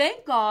 And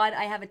thank God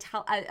I have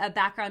a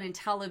background in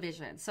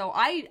television, so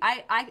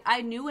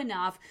I knew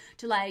enough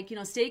to like, you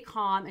know, stay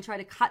calm and try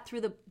to cut through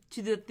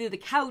the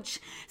couch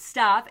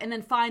stuff and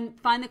then find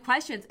the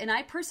questions. And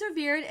I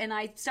persevered and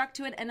I stuck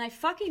to it, and I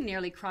fucking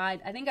nearly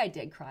cried. I think I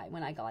did cry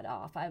when I got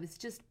off. I was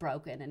just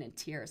broken and in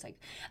tears. Like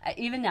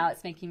even now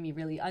it's making me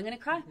really, I'm gonna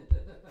cry.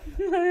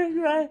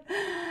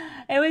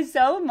 It was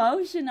so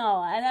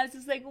emotional, and I was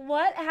just like,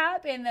 what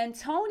happened? Then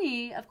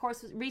Tony, of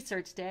course,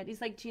 researched it.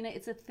 He's like, Gina,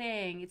 it's a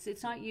thing.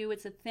 It's not you,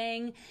 it's a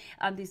thing.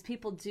 These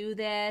people do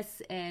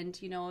this, and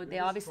you know,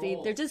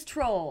 they're just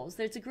trolls.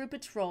 There's a group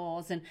of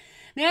trolls, and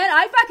man,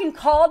 I fucking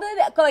called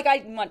it. Like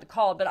I want to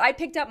call it, but I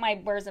picked up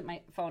where's it,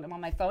 my phone? I'm on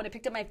my phone. I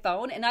picked up my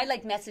phone and I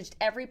like messaged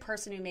every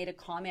person who made a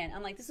comment.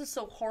 I'm like, this is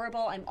so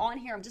horrible. I'm on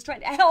here. I'm just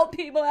trying to help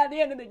people at the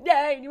end of the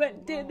day, and you went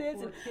and did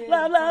this and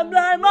blah blah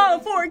blah. Mom,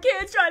 4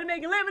 kids trying to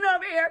make a living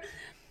over here.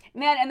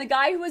 Man, and the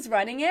guy who was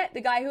running it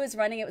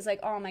was like,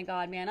 oh my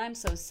God, man, I'm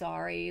so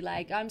sorry.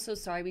 Like, I'm so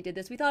sorry we did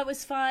this. We thought it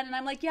was fun. And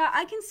I'm like, yeah,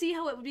 I can see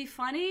how it would be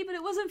funny, but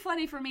it wasn't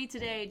funny for me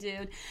today,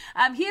 dude.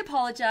 He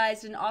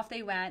apologized and off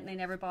they went, and they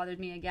never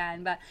bothered me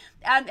again. But,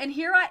 and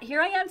here I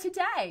am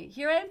today.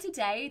 Here I am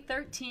today,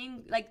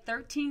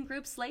 13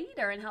 groups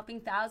later, and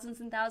helping thousands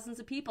and thousands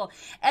of people.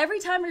 Every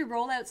time we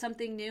roll out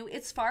something new,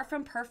 it's far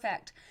from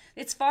perfect.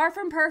 It's far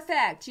from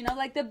perfect. You know,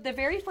 like the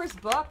very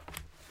first book,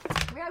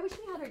 I wish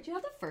we had her. Do you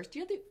have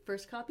the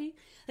first copy?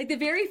 Like the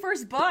very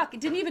first book, it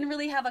didn't even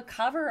really have a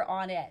cover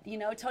on it. You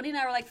know, Tony and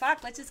I were like,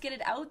 fuck, let's just get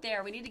it out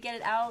there. We need to get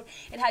it out.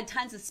 It had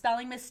tons of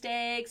spelling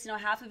mistakes. You know,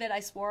 half of it I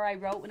swore I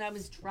wrote when I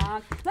was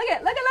drunk. Look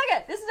at.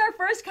 This is our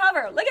first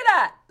cover. Look at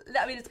that.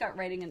 I mean, it's got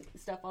writing and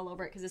stuff all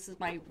over it because this is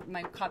my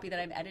copy that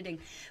I'm editing.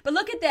 But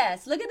look at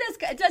this.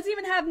 It doesn't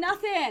even have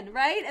nothing,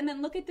 right? And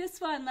then look at this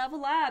one,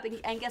 Level Up.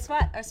 And guess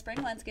what? Our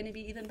spring one's going to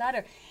be even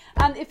better.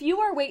 If you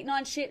are waiting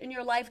on shit in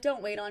your life,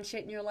 don't wait on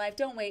shit in your life.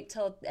 Don't wait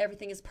till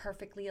everything is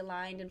perfectly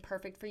aligned and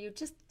perfect for you.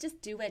 Just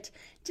do it.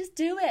 Just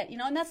do it. You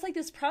know, and that's like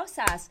this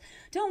process.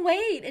 Don't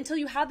wait until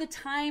you have the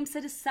time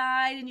set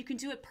aside and you can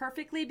do it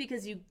perfectly,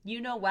 because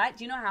you know what?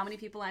 Do you know how many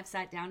people I've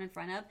sat down in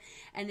front of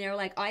and they're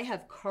like, I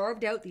have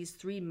carved out these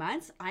 3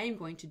 months. I am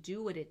going to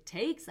do what it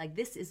takes. Like,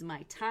 this is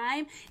my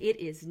time. It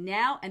is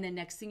now. And then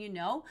next thing you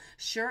know,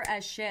 sure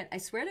as shit, I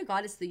swear to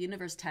God, it's the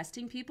universe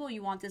testing people.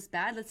 You want this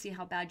bad? Let's see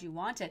how bad you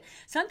want it.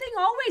 Something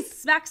always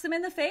smacks them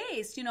in the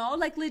face, you know,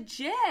 like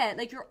legit.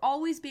 Like, you're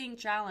always being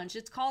challenged.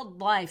 It's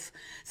called life.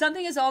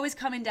 Something is always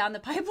coming down the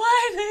pipeline,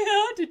 you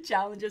know, to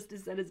challenge us, to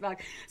set us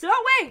back. So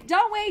don't wait.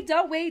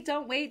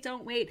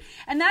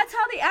 And that's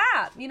how the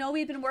app, you know,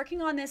 we've been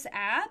working on this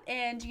app,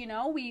 and, you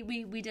know,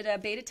 we did a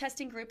beta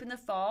testing group in the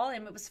fall,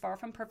 and it was far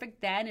from perfect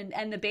then.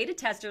 And the beta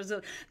testers,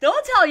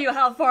 they'll tell you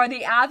how far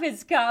the app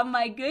has come.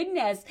 My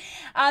goodness.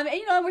 And,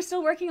 you know, we're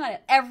still working on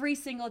it every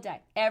single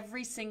day.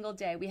 Every single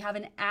day. We have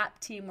an app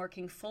team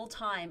working full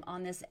time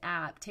on this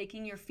app,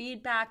 taking your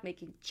feedback,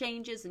 making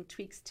changes and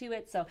tweaks to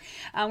it. So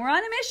we're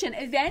on a mission.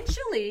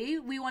 Eventually,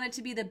 we want it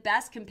to be the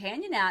best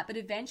companion app, but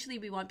eventually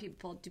we want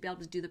people to be able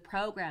to do the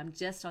program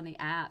just on the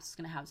app. It's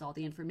going to have all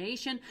the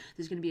information.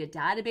 There's going to be a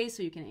database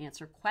so you can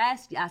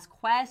ask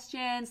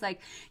questions.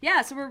 Like,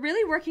 yeah, so we're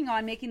really working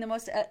on making the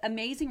most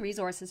amazing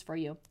resources for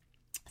you.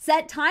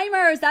 Set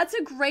timers. That's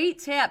a great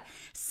tip.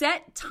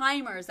 Set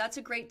timers. That's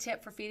a great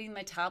tip for feeding the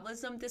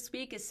metabolism this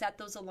week, is set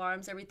those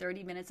alarms every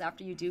 30 minutes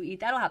after you do eat.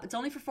 That'll help. It's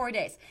only for 4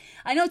 days.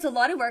 I know it's a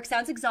lot of work.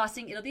 Sounds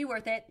exhausting. It'll be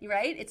worth it,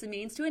 right? It's a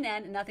means to an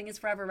end, and nothing is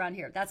forever around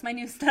here. That's my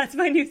new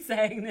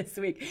saying this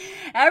week.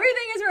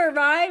 Everything is for a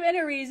rhyme and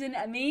a reason,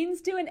 a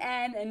means to an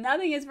end, and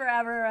nothing is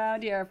forever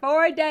around here.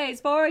 4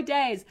 days.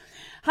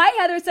 Hi,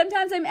 Heather.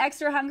 Sometimes I'm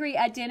extra hungry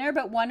at dinner,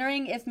 but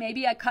wondering if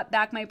maybe I cut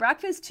back my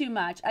breakfast too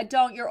much. I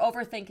don't. You're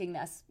overthinking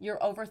this. guys, you're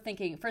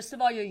overthinking. First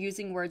of all, you're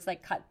using words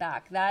like cut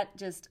back. That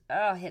just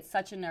hits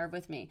such a nerve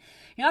with me.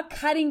 You're not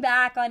cutting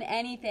back on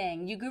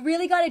anything. You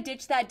really got to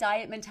ditch that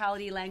diet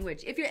mentality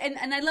language. If you're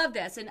and I love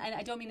this, and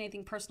I don't mean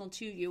anything personal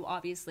to you,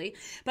 obviously,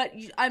 but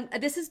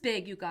this is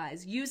big, you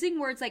guys. Using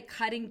words like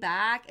cutting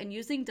back and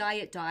using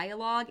diet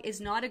dialogue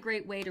is not a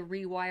great way to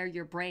rewire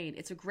your brain.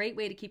 It's a great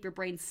way to keep your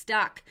brain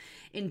stuck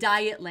in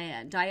diet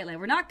land.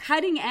 We're not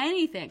cutting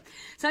anything.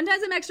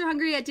 Sometimes I'm extra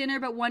hungry at dinner,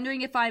 but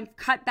wondering if I've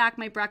cut back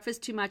my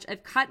breakfast too much.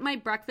 I've cut my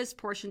breakfast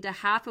portion to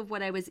half of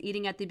what I was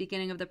eating at the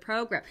beginning of the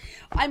program.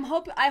 I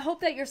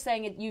hope that you're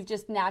saying it, you've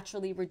just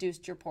naturally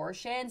reduced your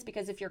portions,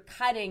 because if you're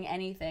cutting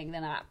anything,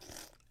 then I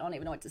don't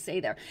even know what to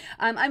say there.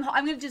 I'm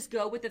going to just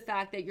go with the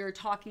fact that you're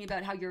talking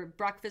about how your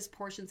breakfast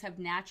portions have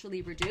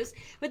naturally reduced.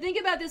 But think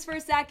about this for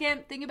a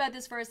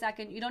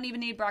second. You don't even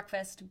need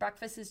breakfast.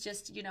 Breakfast is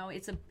just,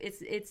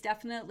 it's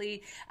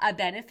definitely a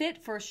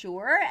benefit for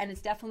sure, and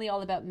it's definitely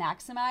all about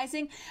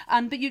maximizing.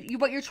 But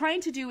what you're trying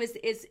to do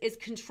is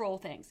control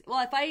things.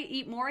 Well, if I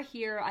eat more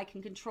here, I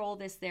can control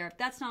this there.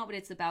 That's not what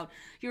it's about.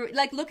 You're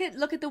like, look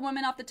at the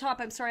woman off the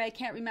top. I'm sorry, I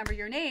can't remember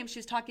your name. She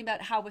was talking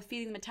about how with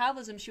feeding the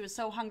metabolism, she was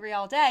so hungry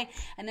all day.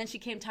 And then she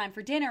came time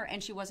for dinner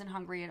and she wasn't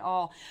hungry at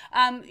all.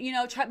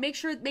 Make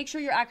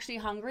sure you're actually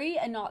hungry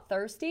and not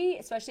thirsty,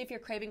 especially if you're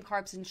craving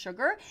carbs and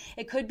sugar.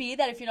 It could be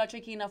that if you're not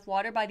drinking enough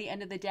water, by the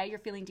end of the day, you're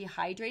feeling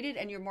dehydrated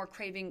and you're more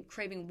craving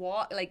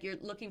water, like you're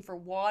looking for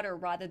water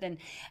rather than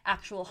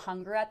actual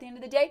hunger at the end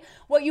of the day.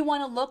 What you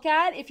want to look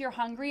at if you're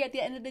hungry at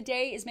the end of the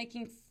day is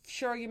making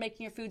sure you're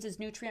making your foods as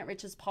nutrient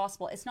rich as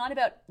possible. It's not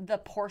about the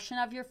portion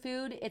of your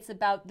food. It's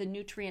about the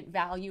nutrient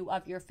value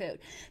of your food.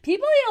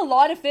 People eat a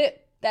lot of food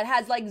that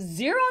has like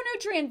zero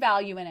nutrient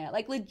value in it,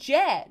 like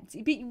legit.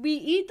 We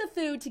eat the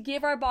food to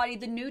give our body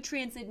the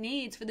nutrients it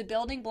needs for the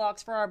building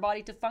blocks for our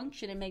body to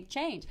function and make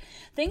change.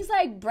 Things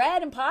like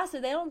bread and pasta,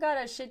 they don't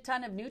got a shit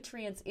ton of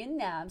nutrients in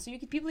them. So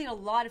people eat a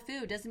lot of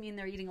food. Doesn't mean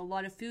they're eating a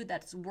lot of food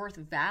that's worth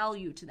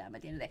value to them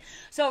at the end of the day.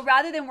 So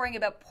rather than worrying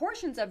about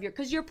portions of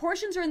because your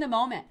portions are in the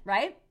moment,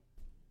 right?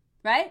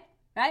 Right?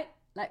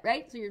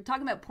 So you're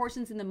talking about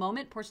portions in the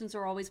moment. Portions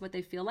are always what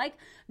they feel like,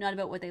 not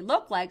about what they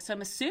look like. So I'm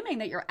assuming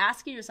that you're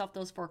asking yourself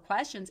those 4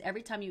 questions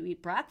every time you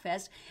eat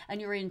breakfast, and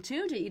you're in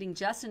tune to eating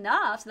just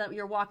enough so that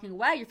you're walking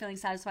away, you're feeling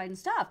satisfied and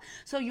stuff.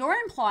 So you're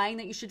implying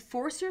that you should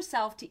force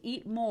yourself to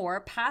eat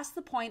more past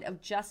the point of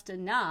just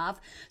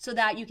enough so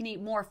that you can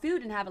eat more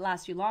food and have it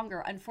last you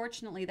longer.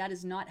 Unfortunately, that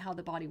is not how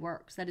the body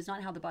works. And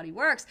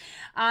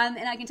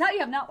I can tell you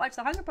have not watched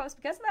the Hunger Post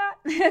because of that,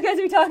 because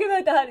we talk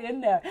about that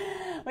in there.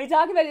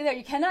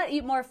 You cannot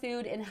eat more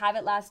food and have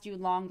it last you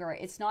longer.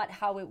 It's not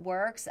how it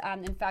works.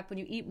 In fact, when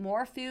you eat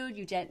more food,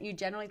 you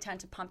generally tend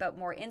to pump out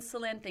more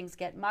insulin. Things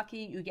get mucky.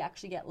 You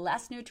actually get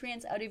less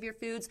nutrients out of your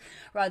foods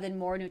rather than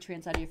more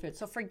nutrients out of your food.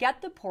 So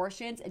forget the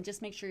portions and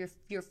just make sure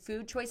your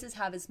food choices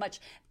have as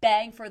much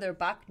bang for their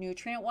buck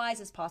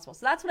nutrient-wise as possible.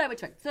 So that's what I would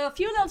try. So a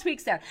few little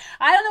tweaks there.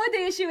 I don't know what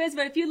the issue is,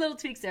 but a few little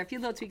tweaks there.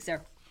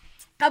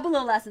 Couple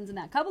little lessons in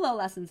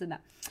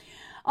that.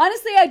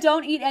 Honestly, I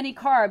don't eat any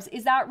carbs.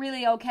 Is that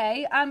really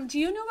okay? Do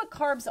you know what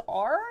carbs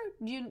are?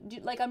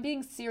 I'm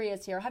being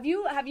serious here. Have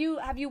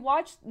you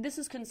watched? This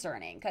is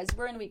concerning because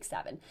we're in week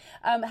 7.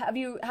 Have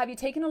you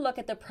taken a look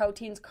at the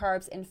proteins,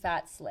 carbs, and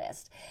fats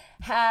list?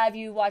 Have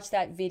you watched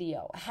that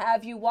video?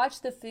 Have you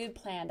watched the food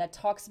plan that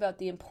talks about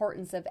the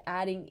importance of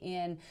adding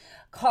in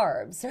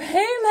carbs?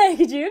 Right?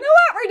 Like, do you know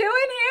what we're doing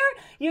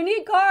here? You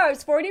need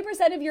carbs.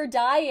 40% of your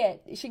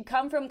diet should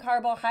come from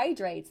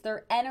carbohydrates.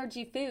 They're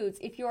energy foods.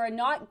 If you are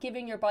not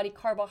giving your body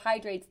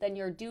carbohydrates, then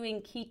you're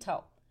doing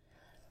keto.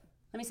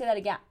 Let me say that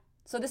again.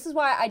 So this is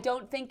why I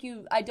don't think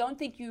you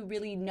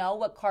really know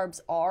what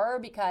carbs are,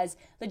 because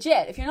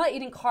legit, if you're not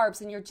eating carbs,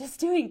 then you're just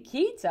doing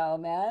keto,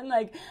 man.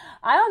 Like,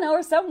 I don't know,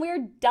 or some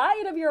weird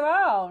diet of your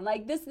own.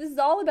 Like this is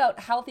all about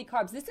healthy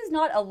carbs. This is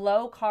not a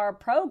low carb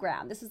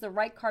program. This is the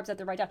right carbs at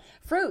the right time.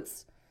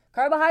 Fruits,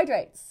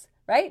 carbohydrates,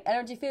 right?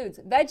 Energy foods.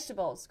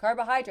 Vegetables,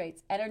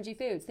 carbohydrates, energy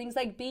foods. Things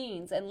like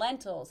beans and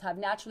lentils have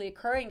naturally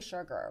occurring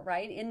sugar,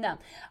 right, in them.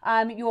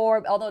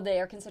 Although they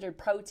are considered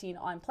protein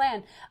on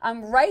plan.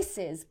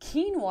 Rices,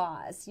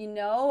 quinoas,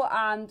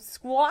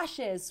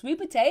 squashes, sweet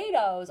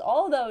potatoes,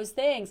 all those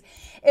things.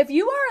 If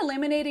you are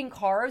eliminating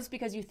carbs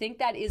because you think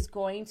that is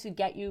going to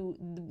get you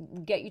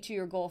to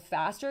your goal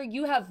faster,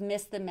 you have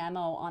missed the memo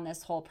on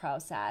this whole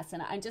process.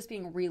 And I'm just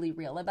being really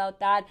real about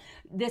that.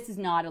 This is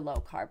not a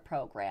low carb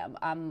program.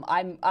 I'm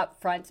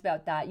upfront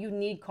about that. You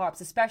need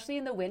carbs, especially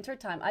in the winter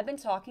time. I've been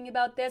talking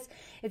about this.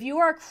 If you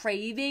are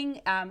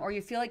craving or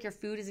you feel like your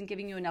food isn't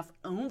giving you enough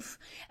oomph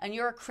and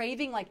you're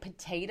craving like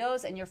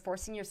potatoes and you're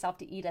forcing yourself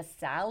to eat a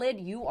salad,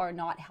 you are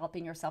not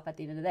helping yourself at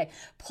the end of the day.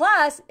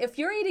 Plus, if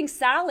you're eating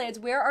salads,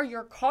 where are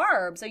your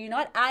carbs? Are you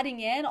not adding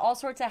in all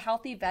sorts of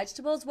healthy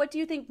vegetables? What do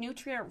you think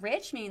nutrient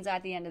rich means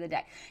at the end of the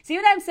day? See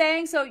what I'm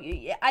saying? So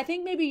I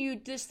think maybe you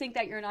just think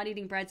that you're not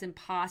eating breads and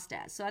pasta.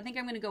 So I think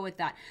I'm going to go with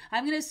that.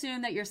 I'm going to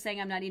assume that you're saying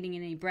I'm not eating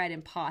any bread bread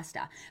and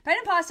pasta. Bread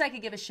and pasta I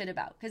could give a shit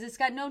about because it's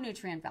got no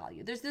nutrient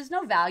value. There's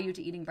no value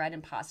to eating bread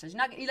and pasta. You're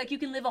not like, you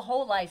can live a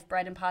whole life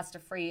bread and pasta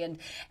free and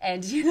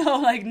you know,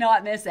 like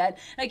not miss it.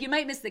 Like you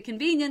might miss the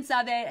convenience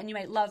of it and you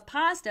might love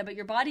pasta, but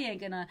your body ain't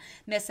gonna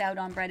miss out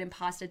on bread and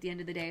pasta at the end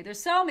of the day.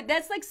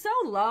 That's like so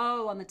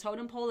low on the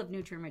totem pole of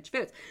nutrient-rich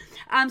foods.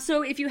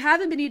 So if you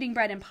haven't been eating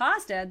bread and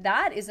pasta,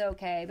 that is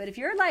okay. But if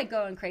you're like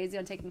going crazy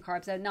on taking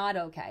carbs out, not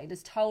okay.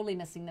 Just totally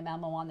missing the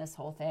memo on this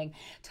whole thing.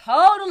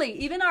 Totally.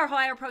 Even our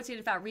higher protein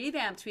and fat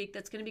revamp tweak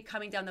that's going to be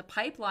coming down the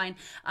pipeline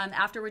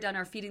after we're done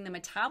our feeding the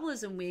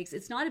metabolism weeks,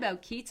 it's not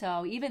about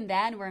keto. Even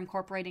then, we're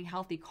incorporating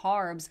healthy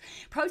carbs.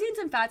 Proteins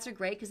and fats are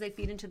great because they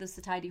feed into the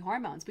satiety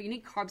hormones, but you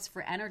need carbs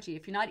for energy.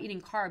 If you're not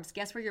eating carbs,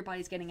 guess where your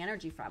body's getting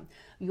energy from?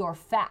 Your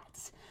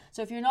fats.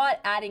 So if you're not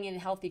adding in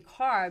healthy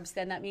carbs,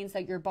 then that means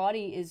that your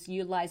body is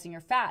utilizing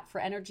your fat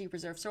for energy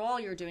reserve. So all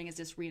you're doing is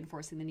just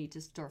reinforcing the need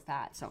to store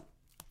fat. So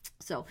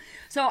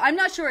I'm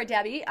not sure,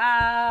 Debbie. What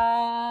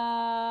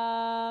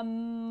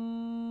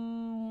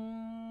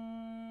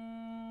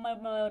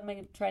am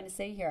I trying to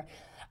say here?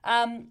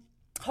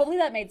 Hopefully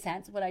that made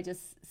sense, what I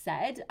just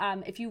said.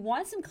 If you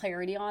want some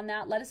clarity on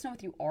that, let us know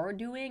what you are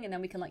doing, and then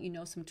we can let you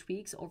know some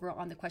tweaks over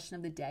on the question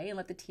of the day and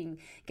let the team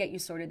get you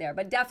sorted there.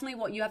 But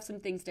definitely you have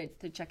some things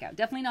to check out.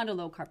 Definitely not a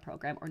low carb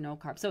program or no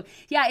carb. So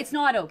yeah, it's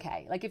not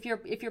okay. Like if you're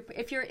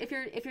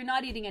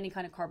not eating any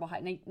kind of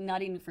carbohydrate,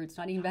 not eating fruits,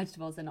 not eating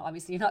vegetables, then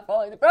obviously you're not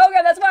following the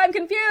program. That's why I'm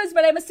confused,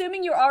 but I'm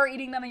assuming you are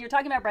eating them and you're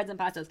talking about breads and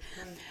pastas.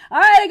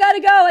 All right, I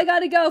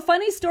gotta go.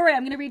 Funny story.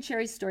 I'm gonna read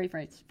Sherry's story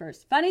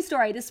first. Funny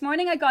story. This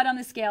morning I got on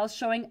the scale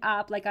showing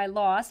up like I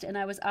lost and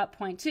I was up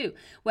 0.2.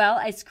 Well,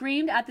 I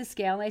screamed at the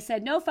scale and I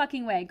said, no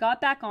fucking way. Got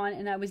back on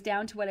and I was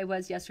down to what I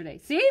was yesterday.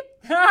 See?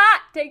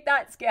 Take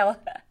that, scale.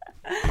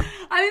 I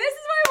mean, this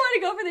is why I want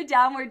to go for the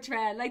downward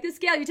trend. Like the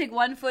scale, you take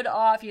 1 foot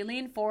off, you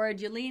lean forward,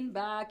 you lean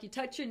back, you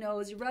touch your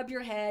nose, you rub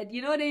your head,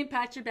 you know what I mean?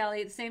 Pat your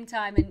belly at the same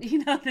time, and you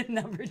know the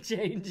number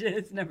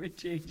changes. That's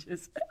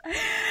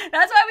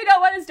why we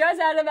don't want to stress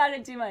out about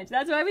it too much.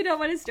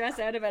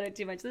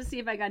 Let's see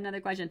if I got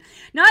another question.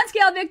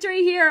 Non-scale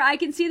victory here. I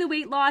can see the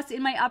weight loss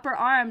in my upper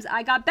arms.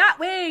 I got bat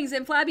wings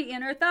and flabby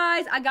inner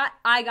thighs. I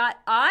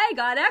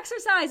got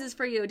exercises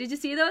for you. Did you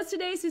see those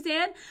today,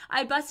 Suzanne?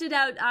 I busted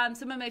out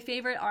some of my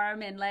favorite arm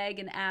and leg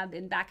and ab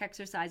and back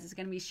exercises.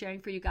 Going to be sharing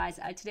for you guys.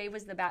 Today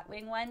was the bat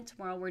wing one.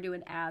 Tomorrow we're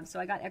doing abs. So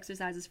I got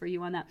exercises for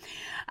you on that.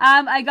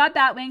 I got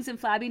bat wings and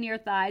flabby near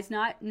thighs.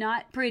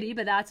 Not pretty,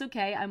 but that's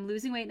okay. I'm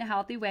losing weight in a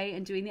healthy way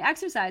and doing the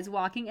exercise,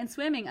 walking and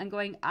swimming. I'm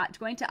going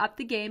to up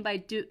the game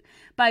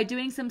by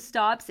doing some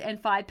stops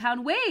and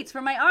 5-pound weights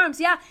for my arms.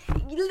 Yeah,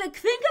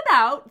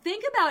 think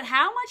about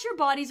how much your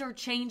bodies are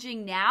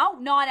changing now,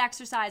 not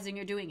exercising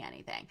or doing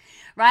anything,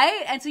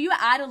 right? And so you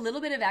add a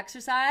little bit of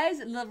exercise.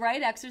 The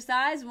right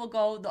exercise will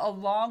go a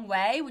long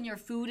way when your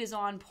food is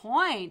on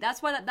point.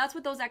 That's what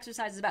those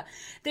exercises about.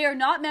 They are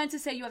not meant to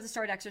say you have to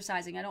start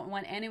exercising. I don't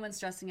want anyone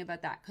stressing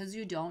about that because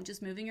you don't.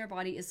 Just moving your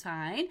body is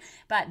fine.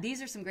 But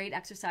these are some great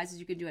exercises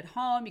you can do at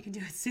home. You can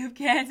do at soup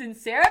cans. And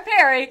Sarah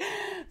Perry,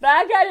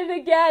 back at it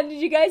again.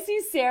 Did you guys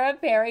see Sarah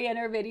Perry in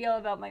her video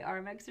about my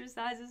arm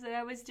exercises that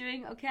I was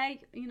doing?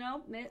 Okay, you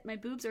know, my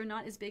boobs are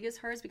not as big as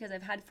hers because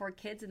I've had 4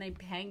 kids and they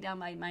hang down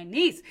my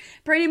knees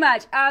pretty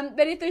much.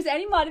 But if there's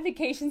any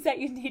modifications that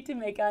you need to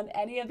make on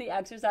any of the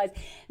exercise,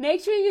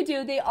 make sure you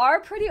do. They are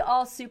pretty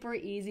all super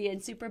easy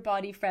and super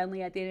body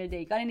friendly at the end of the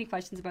day. Got any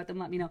questions about them?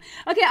 Let me know.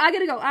 Okay, I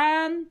gotta go.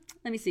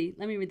 Let me see.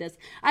 Let me read this.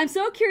 I'm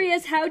so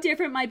curious how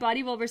different my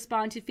body will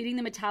respond to feeding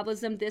the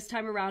metabolism this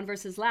time around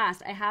versus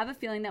last. I have a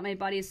feeling that my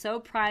body is so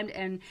primed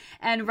and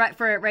right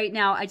for it right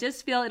now. I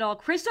just feel it all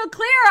crystal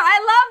clear. I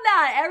love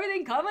that.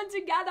 Everything coming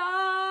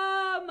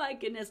together. My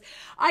goodness.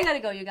 I gotta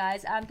go, you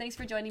guys. Thanks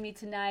for joining me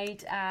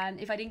tonight.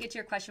 If I didn't get to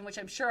your question, which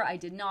I'm sure I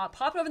did not,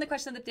 pop it over in the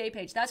question of the day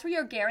page. That's where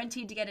you're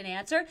guaranteed to get an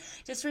answer.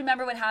 Just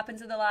remember what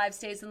happens in the live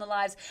stays in the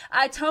lives.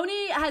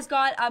 Tony has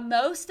got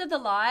most of the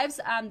lives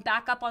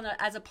back up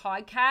as a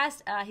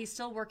podcast. He's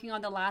still working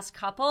on the last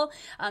couple.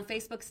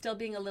 Facebook's still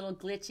being a little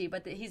glitchy,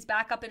 but he's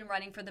back up and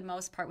running for the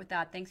most part with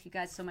that. Thanks you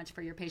guys so much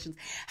for your patience.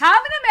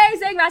 Have an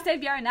amazing rest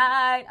of your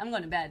night. I'm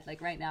going to bed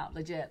like right now,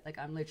 legit. Like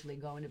I'm literally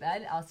going to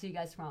bed. I'll see you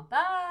guys tomorrow.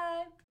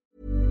 Bye.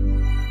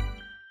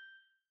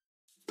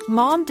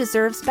 Mom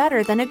deserves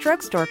better than a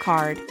drugstore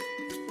card.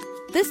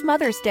 This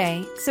Mother's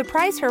Day,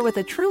 surprise her with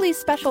a truly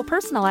special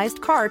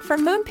personalized card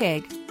from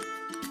Moonpig.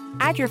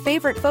 Add your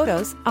favorite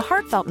photos, a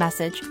heartfelt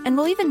message, and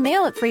we'll even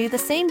mail it for you the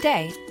same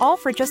day, all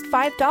for just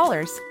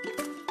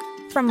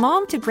 $5. From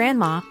mom to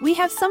grandma, we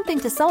have something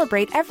to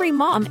celebrate every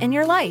mom in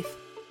your life.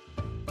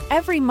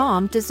 Every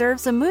mom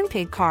deserves a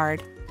Moonpig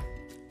card.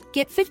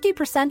 Get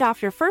 50%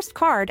 off your first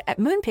card at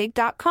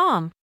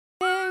moonpig.com.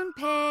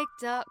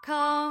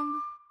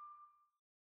 Moonpig.com